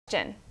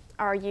question.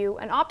 Are you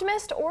an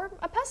optimist or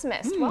a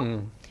pessimist?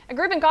 Well, a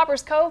group in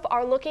Coppers Cove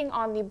are looking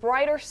on the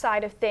brighter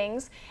side of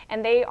things,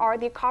 and they are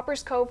the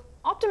Coppers Cove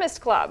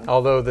Optimist Club.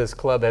 Although this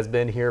club has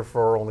been here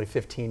for only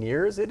 15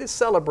 years, it is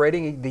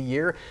celebrating the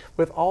year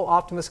with all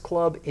Optimist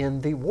Club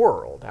in the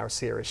world. Our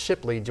Sierra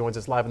Shipley joins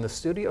us live in the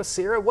studio.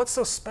 Sierra, what's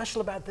so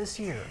special about this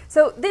year?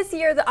 So this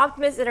year, the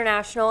Optimist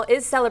International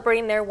is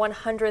celebrating their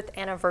 100th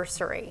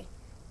anniversary.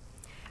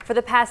 For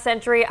the past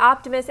century,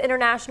 Optimist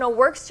International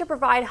works to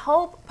provide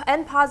hope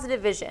and positive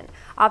vision.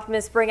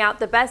 Optimists bring out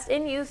the best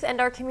in youth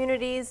and our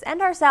communities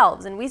and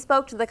ourselves, and we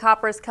spoke to the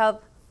Coppers Cove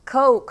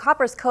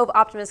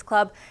Optimist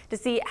Club to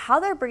see how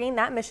they're bringing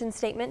that mission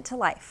statement to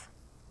life.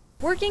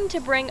 Working to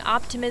bring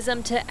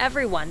optimism to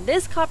everyone,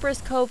 this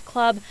Coppers Cove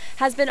Club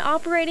has been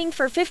operating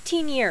for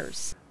 15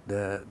 years.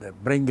 They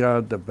bring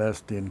out the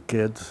best in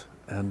kids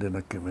and in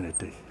the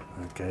community.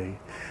 Okay,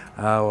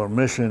 our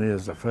mission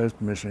is, the first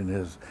mission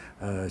is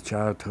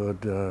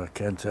childhood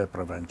cancer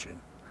prevention.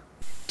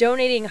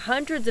 Donating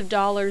hundreds of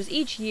dollars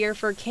each year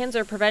for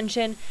cancer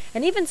prevention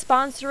and even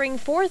sponsoring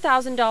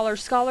 $4,000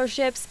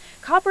 scholarships,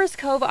 Coppers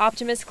Cove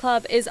Optimist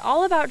Club is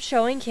all about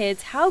showing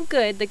kids how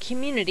good the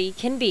community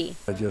can be.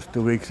 Just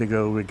 2 weeks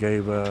ago, we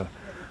gave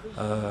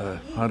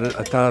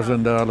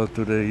 $1,000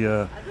 to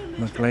the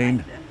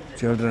McLean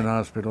Children's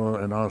Hospital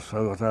and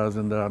also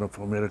 $1,000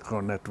 for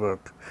Miracle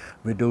Network.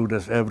 We do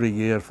this every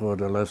year for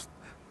the last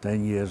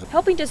 10 years.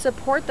 Helping to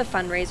support the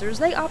fundraisers,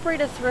 they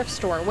operate a thrift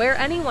store where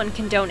anyone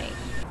can donate.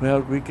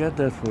 Well, we get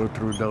that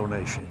through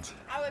donations.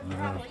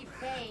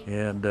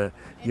 And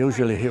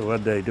usually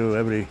what they do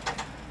every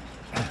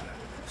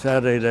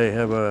Saturday, they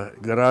have a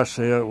garage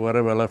sale,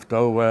 whatever left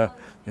over.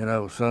 You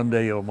know,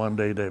 Sunday or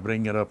Monday, they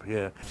bring it up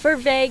here. For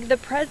Vague, the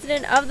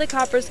president of the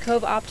Coppers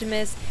Cove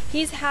Optimist,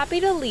 he's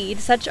happy to lead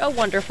such a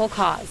wonderful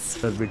cause.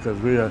 That's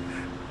because we are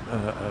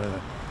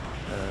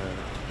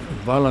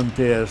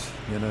volunteers,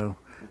 you know.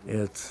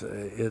 It's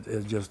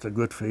just a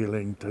good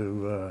feeling to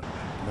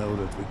know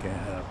that we can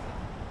help.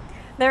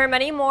 There are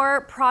many more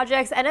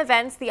projects and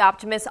events the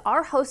Optimists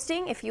are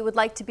hosting. If you would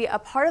like to be a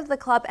part of the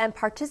club and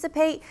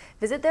participate,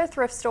 visit their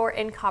thrift store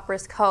in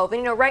Coppers Cove.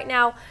 And you know, right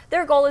now,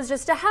 their goal is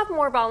just to have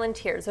more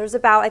volunteers. There's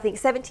about, I think,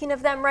 17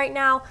 of them right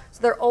now,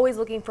 so they're always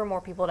looking for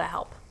more people to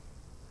help.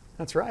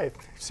 That's right.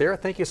 Sarah,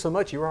 thank you so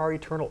much. You are our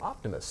eternal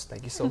optimist.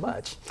 Thank you so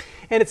much.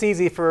 And it's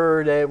easy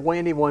for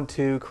anyone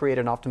to create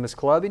an Optimist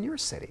Club in your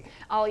city.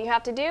 All you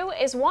have to do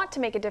is want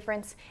to make a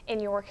difference in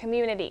your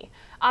community.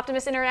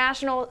 Optimist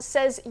International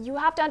says you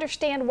have to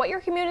understand what your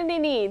community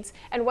needs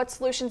and what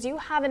solutions you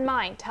have in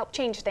mind to help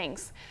change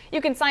things. You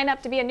can sign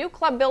up to be a new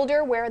club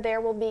builder where there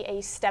will be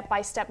a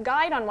step-by-step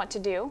guide on what to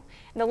do.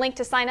 And the link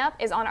to sign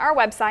up is on our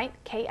website,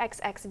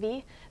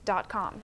 kxxv.com.